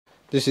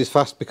This is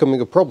fast becoming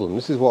a problem.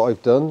 This is what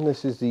I've done.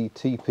 This is the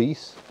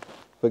T-piece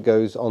that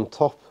goes on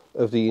top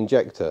of the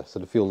injector, so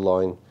the fuel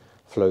line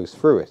flows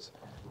through it.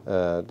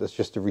 That's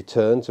just a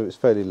return, so it's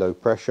fairly low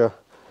pressure,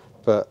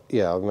 but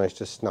yeah, I've managed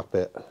to snap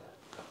it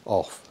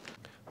off.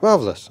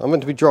 Marvellous. I'm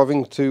meant to be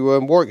driving to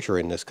Warwickshire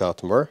in this car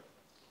tomorrow.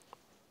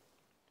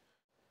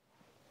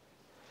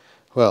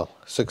 Well,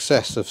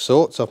 success of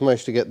sorts. I've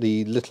managed to get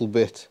the little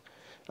bit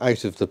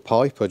out of the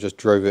pipe. I just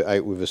drove it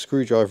out with a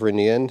screwdriver in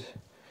the end.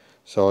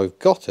 So I've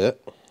got it.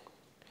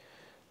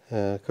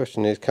 The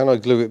question is, can I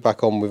glue it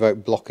back on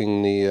without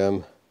blocking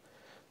the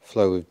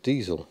flow of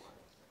diesel?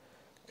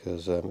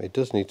 Because it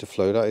does need to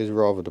flow, that is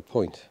rather the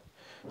point.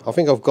 I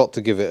think I've got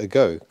to give it a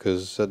go,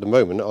 because at the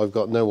moment I've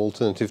got no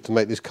alternative to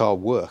make this car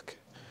work.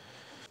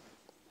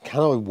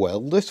 Can I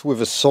weld this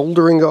with a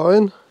soldering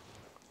iron?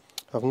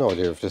 I have no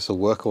idea if this will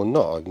work or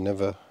not. I've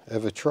never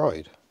ever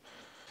tried.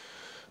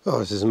 Oh,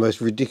 this is the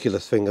most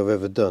ridiculous thing I've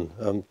ever done.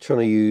 I'm trying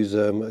to use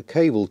a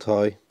cable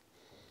tie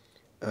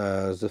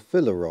as a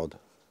filler rod.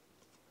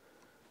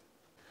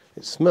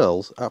 It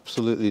smells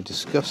absolutely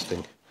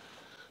disgusting.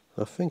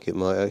 I think it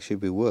might actually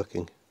be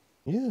working.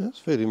 Yeah, that's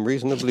feeling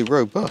reasonably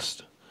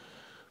robust.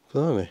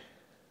 Blimey.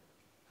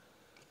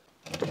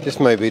 This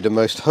may be the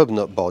most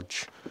hubnut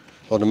bodge,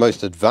 or the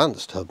most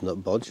advanced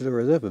hubnut bodge there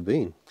has ever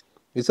been.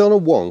 It's on a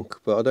wonk,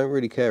 but I don't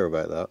really care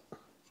about that.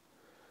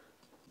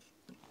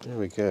 There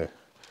we go.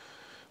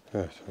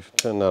 Right, I should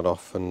turn that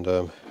off and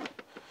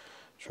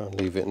try and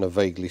leave it in a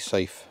vaguely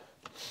safe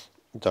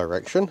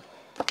direction.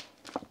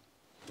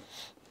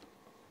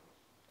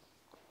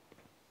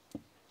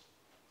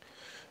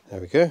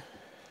 There we go.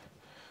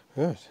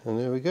 Right, and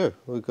there we go.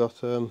 We've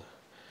got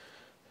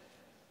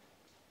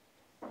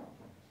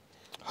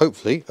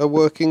hopefully a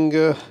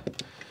working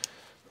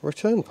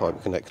return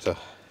pipe connector.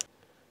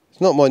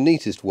 It's not my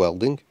neatest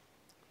welding,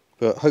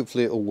 but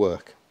hopefully it'll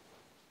work.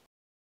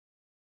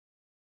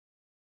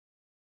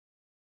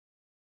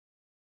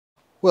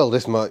 Well,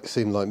 this might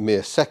seem like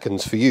mere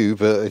seconds for you,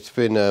 but it's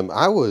been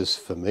hours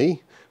for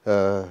me.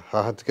 I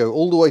had to go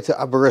all the way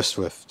to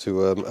Aberystwyth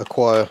to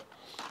acquire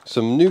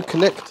some new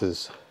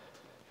connectors.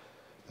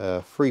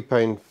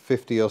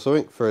 £3.50 or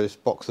something for this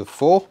box of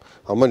 4.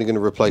 I'm only going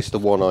to replace the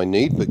one I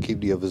need, but keep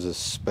the others as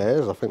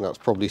spares. I think that's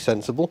probably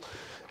sensible.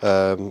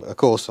 Of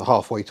course,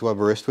 halfway to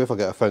Aberystwyth, I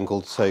get a phone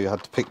call to say I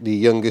had to pick the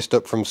youngest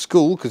up from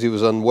school because he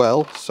was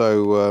unwell.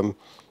 So,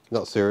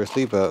 not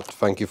seriously, but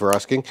thank you for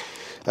asking.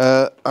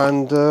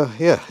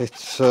 Yeah,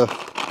 it's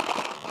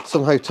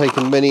somehow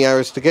taken many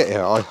hours to get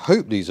here. I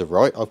hope these are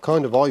right. I've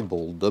kind of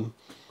eyeballed them,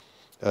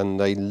 and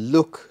they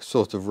look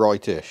sort of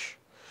right-ish.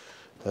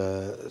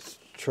 Let's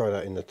try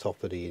that in the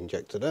top of the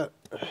injector there.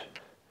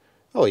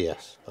 Oh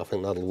yes, I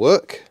think that'll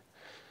work.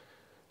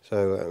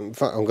 So in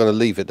fact I'm going to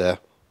leave it there,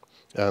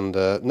 and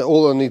now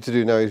all I need to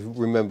do now is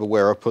remember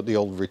where I put the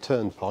old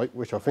return pipe,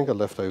 which I think I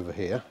left over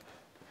here.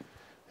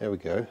 There we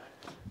go.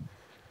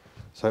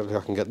 So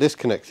hopefully I can get this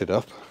connected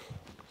up,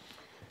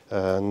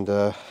 and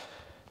oh,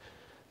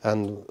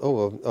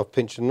 I've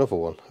pinched another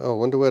one. Oh, I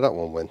wonder where that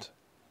one went.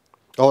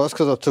 Oh, that's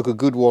because I took a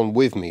good one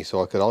with me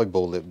so I could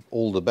eyeball it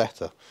all the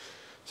better.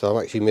 So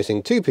I'm actually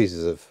missing 2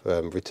 pieces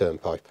of return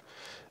pipe.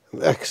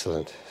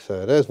 Excellent.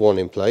 So there's one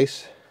in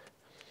place.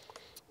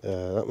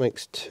 That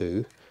makes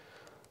 2.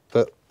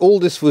 But all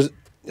this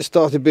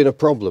started being a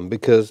problem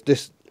because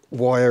this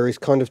wire is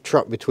kind of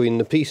trapped between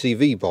the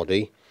PCV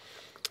body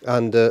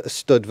and a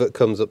stud that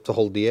comes up to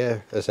hold the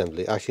air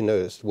assembly. Actually, no,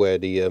 it's where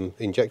the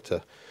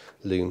injector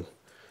loom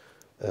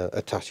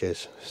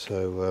attaches.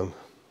 So,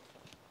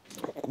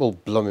 all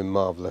blooming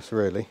marvellous,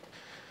 really.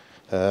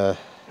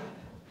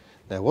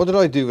 Now, what did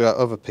I do with that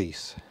other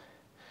piece?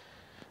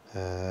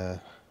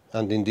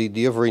 And indeed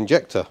the other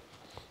injector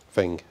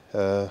thing.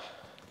 I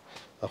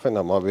think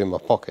that might be in my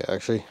pocket,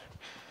 actually.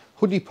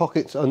 Hoodie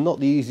pockets are not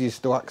the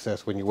easiest to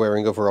access when you're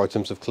wearing other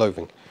items of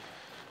clothing.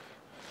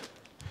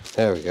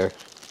 There we go.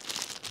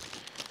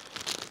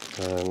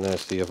 And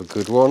there's the other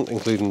good one,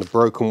 including the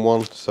broken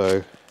one.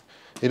 So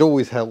it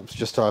always helps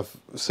just to have,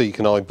 so you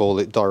can eyeball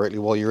it directly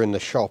while you're in the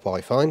shop,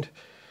 I find.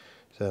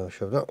 So I'll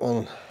shove that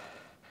one.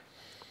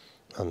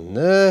 And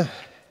there,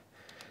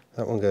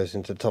 that one goes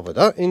into the top of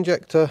that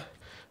injector,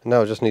 and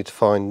now I just need to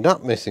find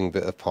that missing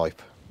bit of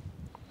pipe.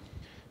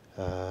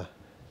 I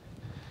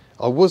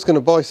was going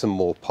to buy some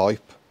more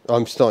pipe.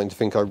 I'm starting to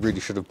think I really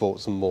should have bought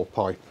some more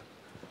pipe,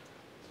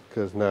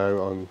 because now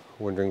I'm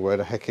wondering where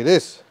the heck it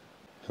is.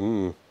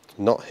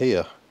 Not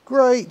here.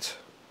 Great!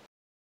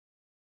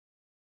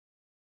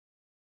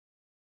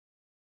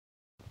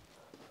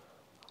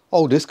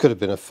 Oh, this could have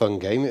been a fun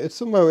game. It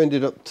somehow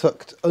ended up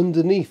tucked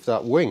underneath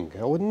that wing.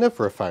 I would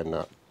never have found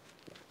that.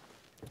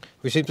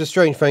 Which seems a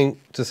strange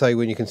thing to say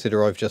when you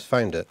consider I've just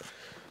found it.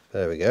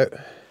 There we go.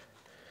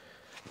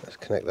 Let's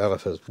connect that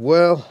up as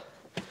well.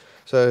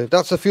 So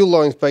that's the fuel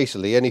lines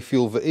basically. Any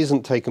fuel that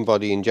isn't taken by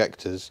the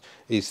injectors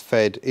is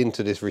fed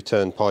into this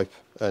return pipe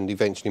and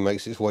eventually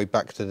makes its way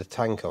back to the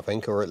tank, I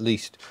think, or at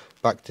least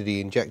back to the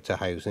injector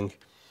housing.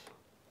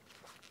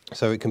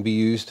 So it can be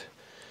used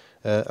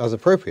as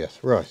appropriate.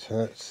 Right,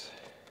 let's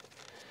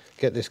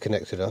get this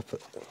connected up.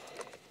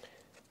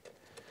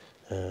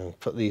 and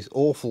put these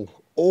awful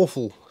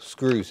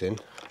screws in.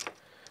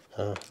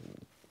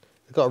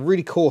 They've got a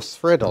really coarse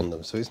thread on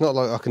them, so it's not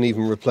like I can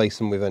even replace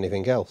them with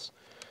anything else.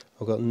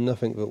 I've got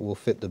nothing that will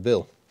fit the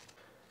bill.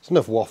 It's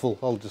enough waffle,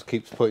 I'll just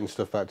keep putting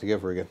stuff back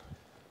together again.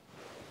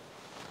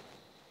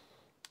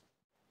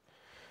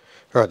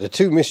 Right, the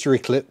two mystery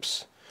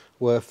clips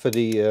were for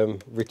the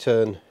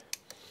return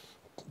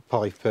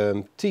pipe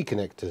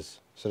T-connectors.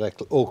 So they're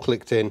all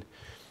clicked in.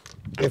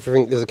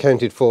 Everything is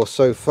accounted for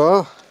so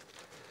far.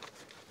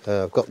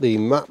 I've got the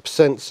map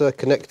sensor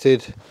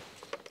connected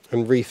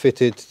and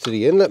refitted to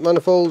the inlet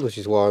manifold, which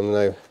is why I'm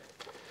now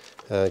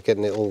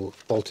getting it all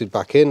bolted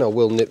back in. I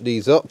will nip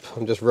these up,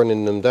 I'm just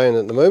running them down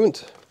at the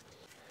moment.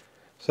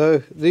 So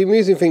the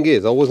amusing thing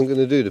is, I wasn't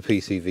going to do the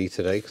PCV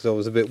today because I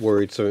was a bit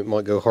worried something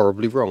might go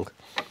horribly wrong.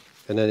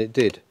 And then it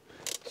did.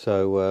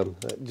 So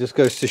it just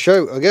goes to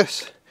show, I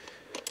guess.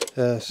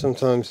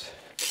 Sometimes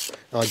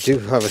I do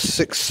have a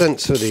sixth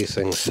sense for these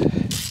things.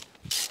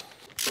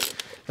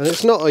 And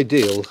it's not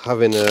ideal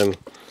having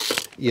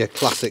your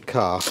classic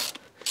car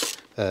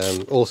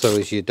also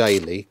as your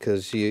daily,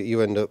 because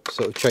you end up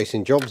sort of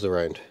chasing jobs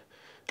around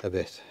a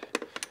bit.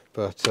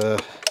 But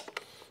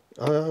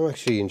I'm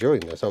actually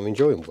enjoying this. I'm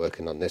enjoying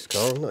working on this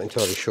car. I'm not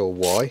entirely sure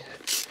why.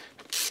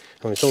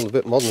 I mean, it's all a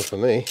bit modern for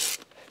me.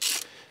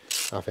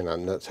 I think that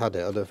nut's had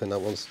it. I don't think that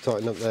one's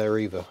tightened up there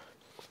either.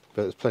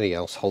 But there's plenty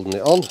else holding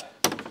it on.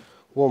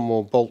 One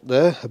more bolt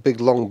there, a big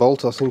long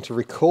bolt I seem to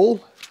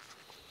recall.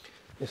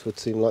 This would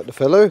seem like the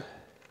fellow.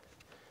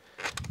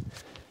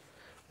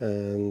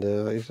 And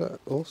is that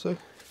also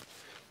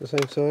the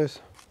same size?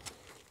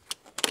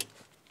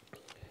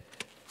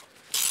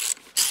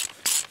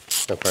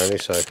 Apparently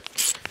so.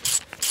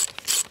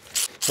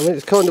 I mean,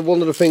 it's kind of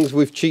one of the things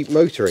with cheap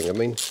motoring. I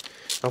mean,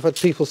 I've had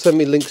people send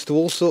me links to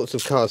all sorts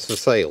of cars for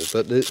sale,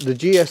 but the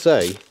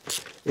GSA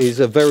is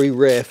a very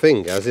rare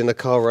thing, as in a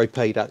car I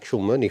paid actual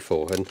money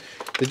for. And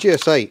the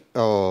GSA,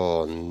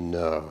 oh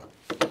no.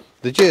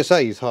 The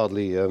GSA is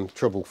hardly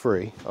trouble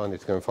free. I need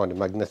to go and find a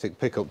magnetic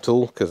pickup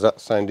tool because that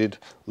sounded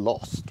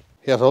lost.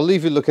 Yes, I'll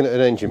leave you looking at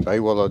an engine bay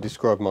while I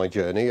describe my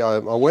journey. I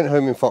went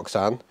home in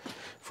Foxanne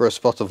for a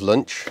spot of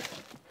lunch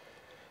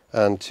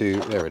and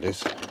there it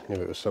is, I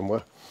knew it was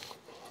somewhere,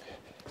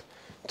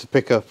 to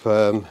pick up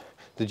the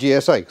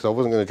GSA, because I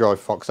wasn't going to drive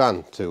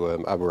Foxanne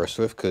to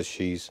Aberystwyth because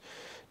she's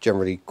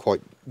generally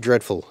quite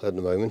dreadful at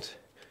the moment.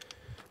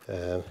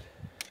 Have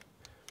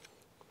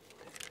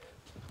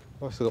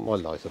I still got my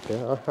light up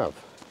here? I have.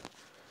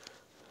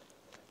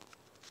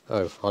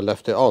 Oh, I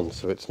left it on,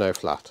 so it's now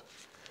flat.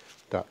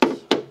 That's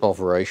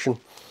botheration.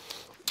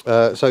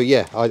 So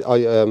yeah, I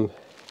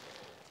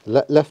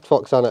left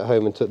Foxanne at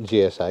home and took the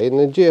GSA, and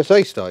the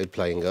GSA started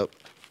playing up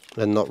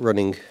and not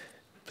running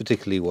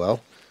particularly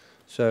well.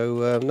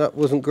 So that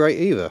wasn't great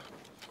either.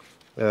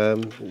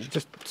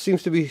 Just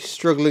seems to be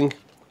struggling,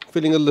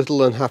 feeling a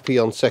little unhappy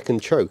on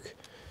second choke,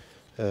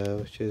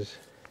 which is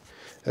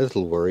a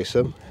little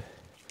worrisome.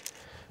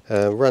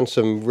 Ran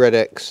some Red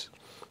X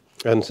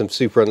and some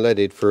super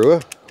unleaded through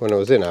her when I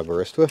was in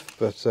Aberystwyth,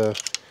 but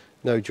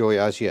no joy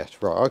as yet.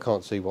 Right, I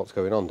can't see what's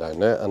going on down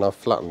there, and I've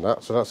flattened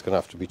that, so that's going to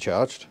have to be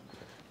charged.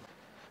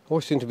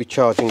 Always seem to be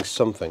charging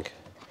something.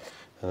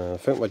 I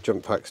think my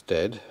jump pack's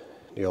dead,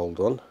 the old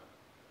one.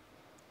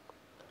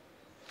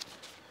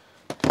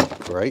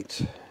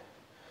 Great.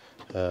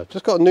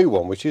 Just got a new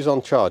one which is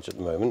on charge at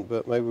the moment,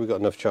 but maybe we've got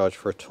enough charge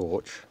for a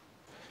torch.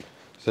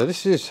 So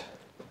this is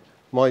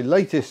my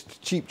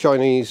latest cheap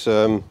Chinese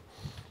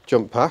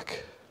jump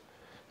pack,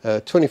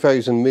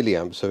 20,000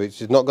 milliamps, so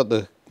it's not got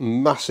the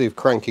massive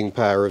cranking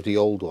power of the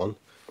old one,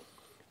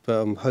 but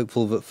I'm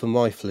hopeful that for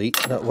my fleet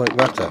that won't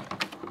matter.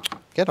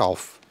 Get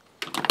off.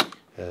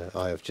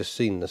 I have just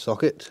seen the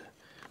socket.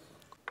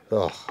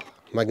 Oh,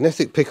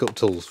 magnetic pickup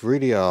tools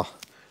really are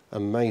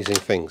amazing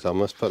things. I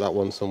must put that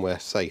one somewhere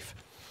safe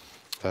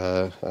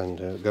and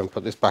go and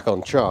put this back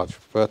on charge.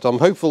 But I'm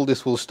hopeful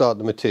this will start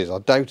the Matiz. I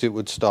doubt it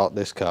would start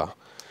this car.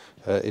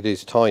 It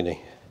is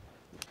tiny.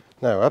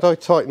 Now, had I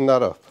tightened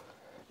that up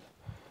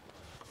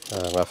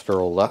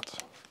after all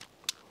that?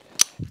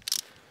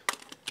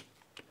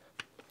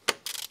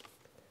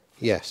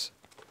 Yes.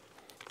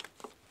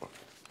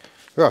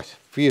 Right,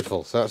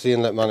 beautiful. So that's the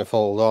inlet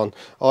manifold on.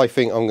 I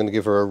think I'm going to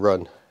give her a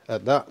run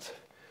at that.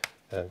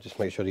 Just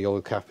make sure the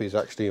oil cap is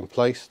actually in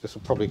place. This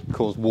will probably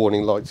cause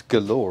warning lights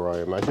galore,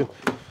 I imagine.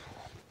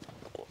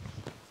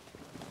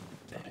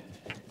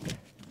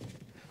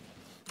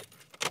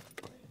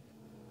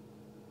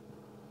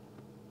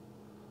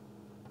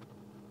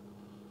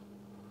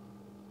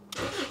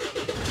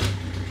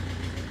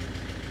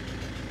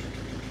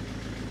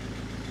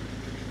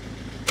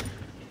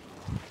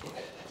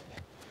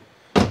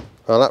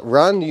 Well, that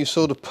ran. You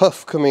saw the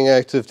puff coming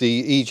out of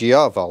the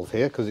EGR valve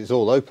here because it's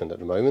all open at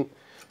the moment.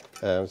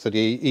 So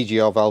the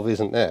EGR valve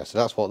isn't there, so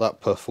that's what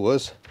that puff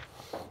was.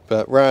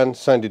 But ran,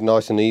 sounded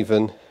nice and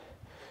even.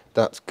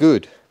 That's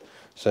good.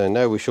 So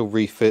now we shall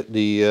refit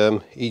the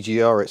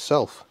EGR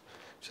itself.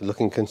 It's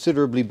looking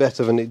considerably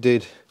better than it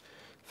did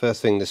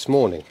first thing this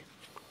morning.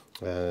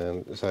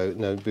 So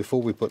now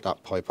before we put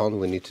that pipe on,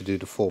 we need to do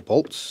the 4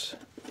 bolts.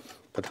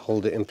 but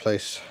hold it in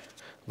place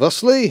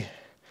thusly.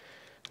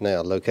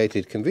 Now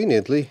located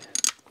conveniently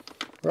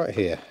right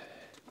here.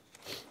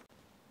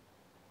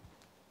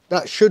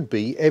 That should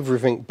be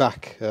everything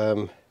back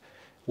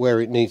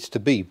where it needs to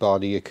be, bar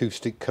the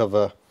acoustic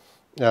cover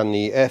and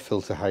the air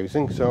filter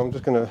housing. So I'm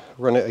just going to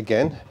run it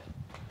again.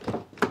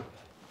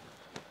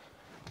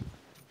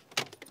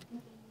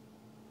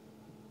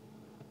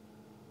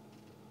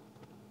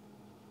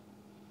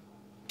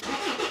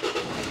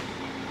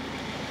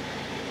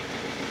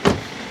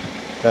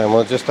 And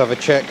we'll just have a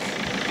check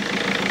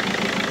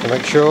to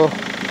make sure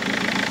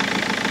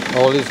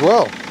all is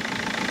well.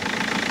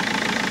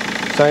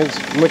 Sounds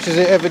much as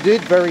it ever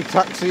did, very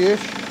taxi-ish.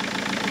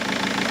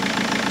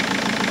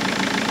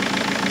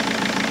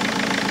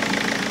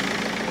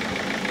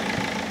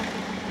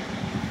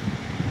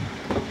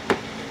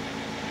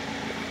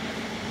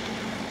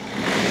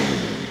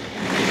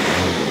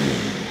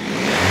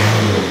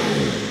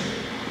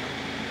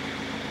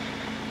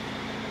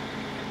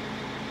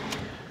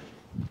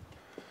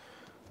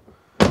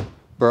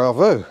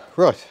 Bravo.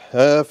 Right,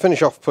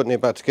 finish off putting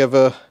it back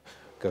together,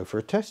 go for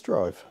a test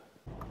drive.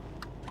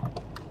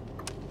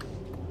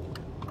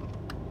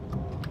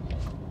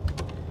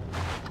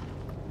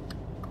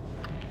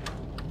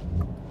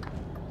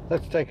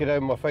 Let's take it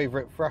over my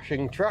favourite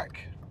thrashing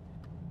track.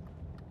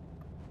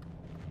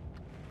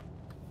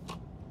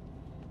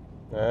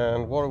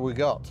 And what have we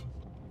got?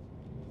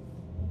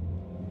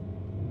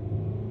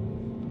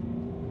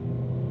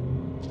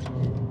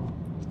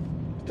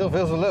 Still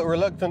feels a little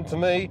reluctant to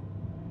me.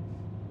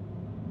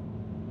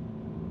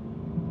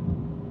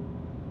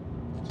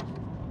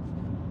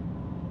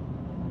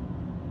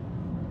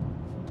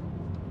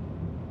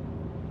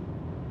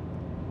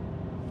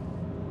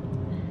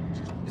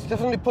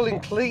 Definitely pulling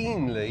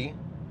cleanly,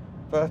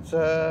 but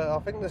I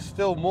think there's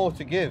still more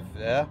to give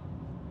there,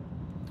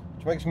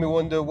 which makes me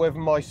wonder whether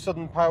my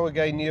sudden power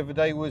gain the other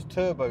day was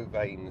turbo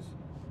vanes.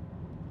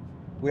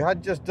 We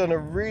had just done a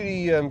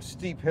really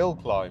steep hill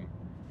climb,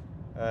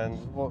 and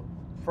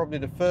probably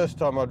the first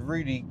time I'd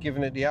really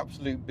given it the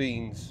absolute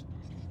beans,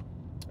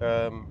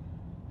 and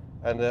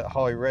at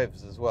high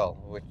revs as well,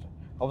 which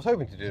I was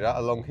hoping to do that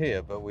along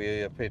here, but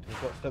we appeared to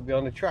have got stuck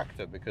behind a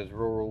tractor because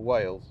rural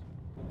Wales.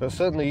 But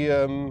certainly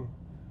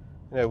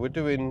you know, we're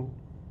doing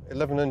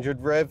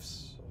 1100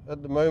 revs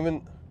at the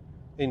moment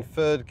in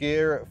third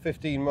gear at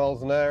 15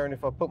 miles an hour, and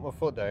if I put my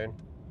foot down,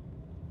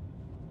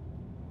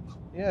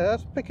 yeah,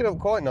 that's picking up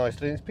quite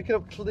nicely. It's picking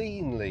up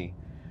cleanly.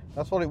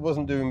 That's what it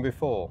wasn't doing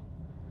before.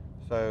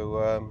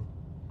 So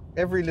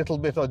every little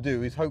bit I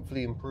do is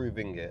hopefully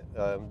improving it.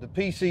 The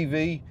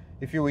PCV,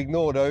 if you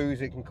ignore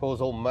those, it can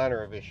cause all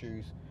manner of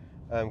issues.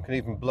 Can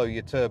even blow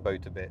your turbo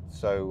to bits.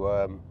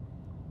 So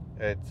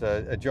it's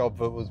a job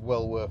that was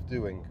well worth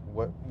doing,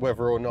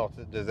 whether or not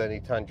there's any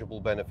tangible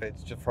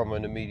benefits just from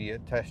an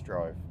immediate test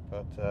drive.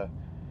 But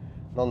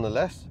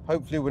nonetheless,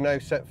 hopefully we're now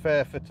set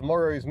fair for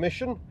tomorrow's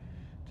mission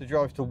to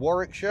drive to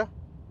Warwickshire,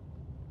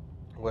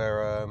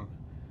 where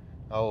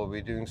I will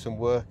be doing some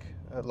work,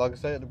 like I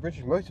say, at the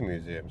British Motor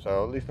Museum.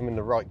 So at least I'm in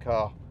the right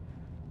car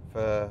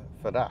for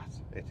that.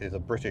 It is a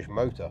British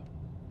motor.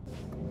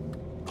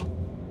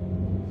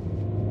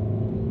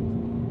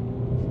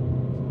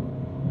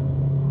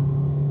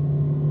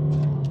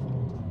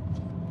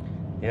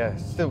 Yeah,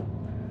 still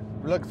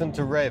reluctant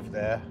to rev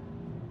there.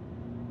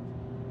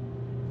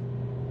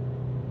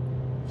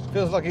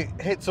 Feels like it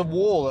hits a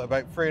wall at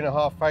about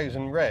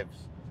 3,500 revs.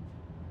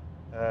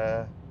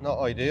 Not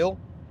ideal.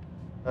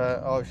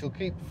 I shall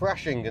keep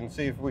thrashing and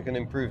see if we can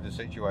improve the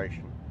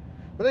situation.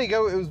 But there you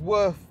go, it was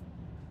worth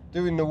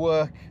doing the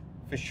work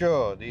for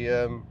sure.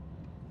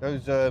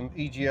 Those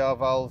EGR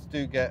valves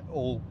do get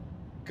all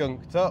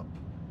gunked up.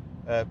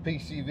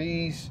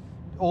 PCVs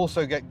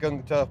also get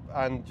gunked up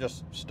and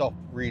just stop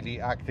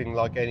really acting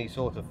like any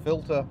sort of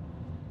filter.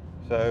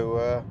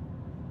 So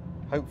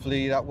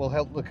hopefully that will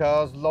help the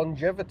car's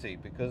longevity,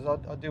 because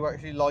I do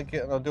actually like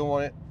it, and I do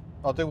want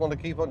to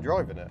keep on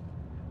driving it.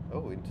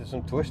 Oh, into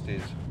some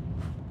twisties.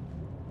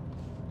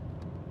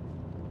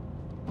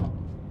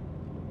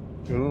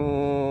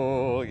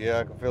 Oh yeah,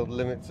 I can feel the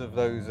limits of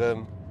those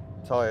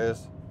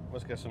tyres.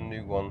 Must get some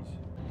new ones.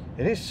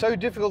 It is so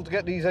difficult to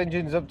get these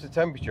engines up to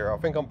temperature. I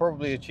think I'm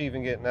probably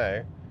achieving it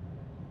now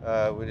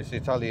with this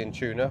Italian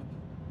tune-up.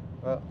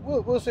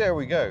 We'll see how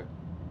we go.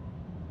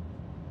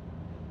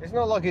 It's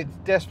not like it's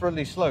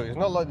desperately slow. It's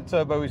not like the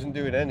turbo isn't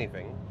doing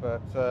anything,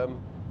 but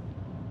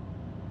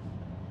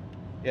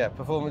yeah,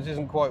 performance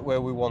isn't quite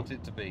where we want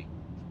it to be.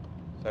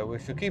 So we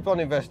should keep on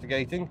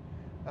investigating,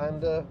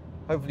 and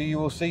hopefully you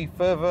will see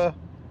further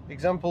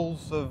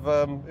examples of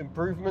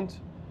improvement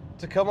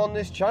to come on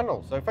this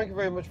channel. So thank you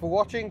very much for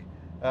watching.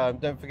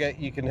 Don't forget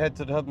you can head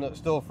to the Hubnut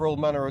store for all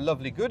manner of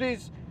lovely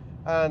goodies,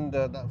 and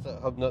that's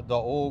at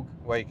hubnut.org,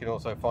 where you can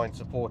also find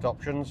support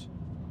options.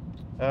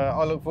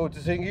 I look forward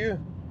to seeing you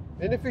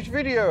in a future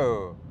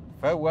video.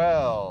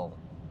 Farewell.